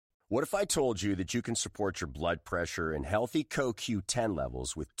What if I told you that you can support your blood pressure and healthy CoQ10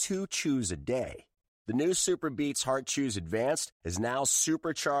 levels with 2 chews a day? The new Super Beats Heart Chews Advanced is now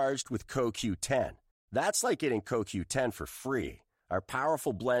supercharged with CoQ10. That's like getting CoQ10 for free. Our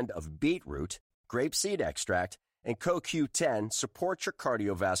powerful blend of beetroot, grapeseed extract, and CoQ10 supports your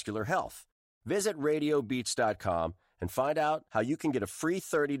cardiovascular health. Visit radiobeats.com and find out how you can get a free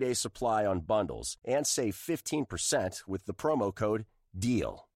 30-day supply on bundles and save 15% with the promo code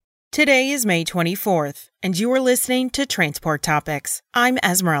DEAL. Today is May 24th, and you are listening to Transport Topics. I'm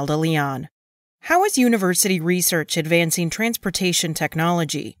Esmeralda Leon. How is university research advancing transportation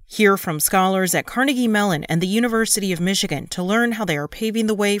technology? Hear from scholars at Carnegie Mellon and the University of Michigan to learn how they are paving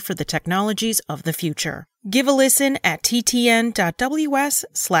the way for the technologies of the future. Give a listen at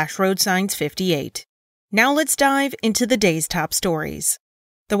ttn.ws/roadsigns58. Now let's dive into the day's top stories.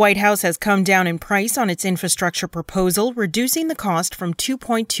 The White House has come down in price on its infrastructure proposal, reducing the cost from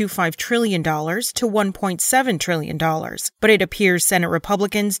 $2.25 trillion to $1.7 trillion. But it appears Senate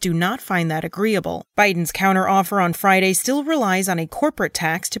Republicans do not find that agreeable. Biden's counteroffer on Friday still relies on a corporate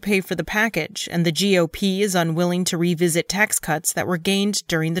tax to pay for the package, and the GOP is unwilling to revisit tax cuts that were gained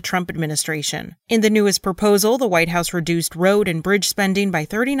during the Trump administration. In the newest proposal, the White House reduced road and bridge spending by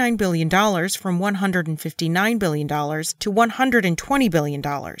 $39 billion from $159 billion to $120 billion.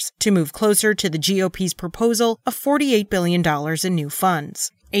 To move closer to the GOP's proposal of $48 billion in new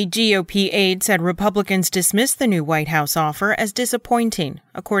funds. A GOP aide said Republicans dismissed the new White House offer as disappointing,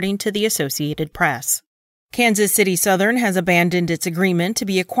 according to the Associated Press. Kansas City Southern has abandoned its agreement to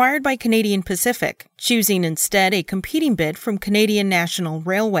be acquired by Canadian Pacific, choosing instead a competing bid from Canadian National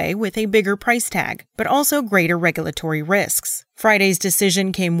Railway with a bigger price tag, but also greater regulatory risks. Friday's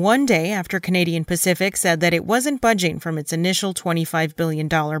decision came one day after Canadian Pacific said that it wasn't budging from its initial $25 billion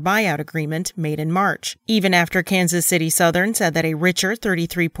buyout agreement made in March, even after Kansas City Southern said that a richer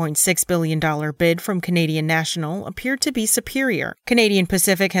 $33.6 billion bid from Canadian National appeared to be superior. Canadian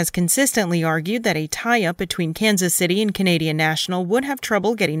Pacific has consistently argued that a tie-up between Kansas City and Canadian National would have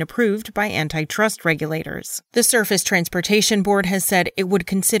trouble getting approved by antitrust regulators. The Surface Transportation Board has said it would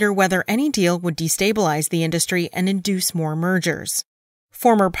consider whether any deal would destabilize the industry and induce more mergers.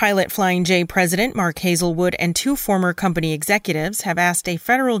 Former Pilot Flying J president Mark Hazelwood and 2 former company executives have asked a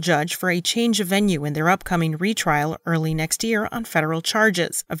federal judge for a change of venue in their upcoming retrial early next year on federal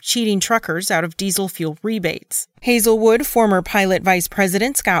charges of cheating truckers out of diesel fuel rebates. Hazelwood, former Pilot Vice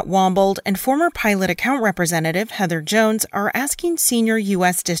President Scott Wombold, and former Pilot Account Representative Heather Jones are asking senior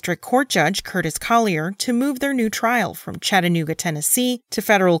U.S. District Court Judge Curtis Collier to move their new trial from Chattanooga, Tennessee, to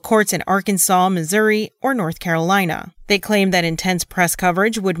federal courts in Arkansas, Missouri, or North Carolina. They claim that intense press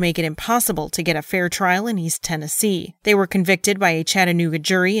coverage would make it impossible to get a fair trial in East Tennessee. They were convicted by a Chattanooga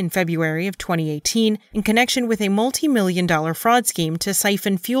jury in February of 2018 in connection with a multi-million-dollar fraud scheme to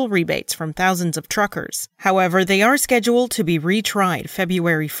siphon fuel rebates from thousands of truckers. However, they are scheduled to be retried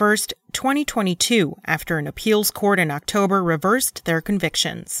February 1st, 2022, after an appeals court in October reversed their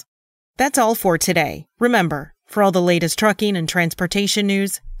convictions. That's all for today. Remember, for all the latest trucking and transportation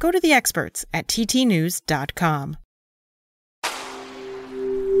news, go to the experts at ttnews.com.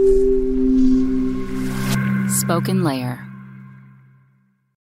 Spoken Layer.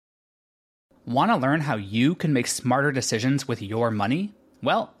 Want to learn how you can make smarter decisions with your money?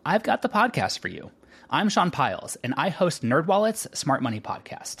 Well, I've got the podcast for you. I'm Sean Piles, and I host NerdWallet's Smart Money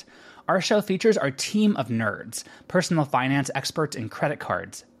Podcast. Our show features our team of nerds, personal finance experts in credit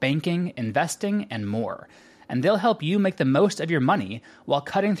cards, banking, investing, and more. And they'll help you make the most of your money while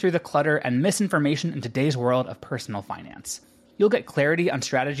cutting through the clutter and misinformation in today's world of personal finance. You'll get clarity on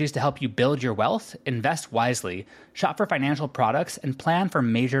strategies to help you build your wealth, invest wisely, shop for financial products, and plan for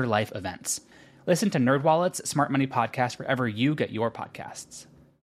major life events. Listen to NerdWallet's Smart Money Podcast wherever you get your podcasts.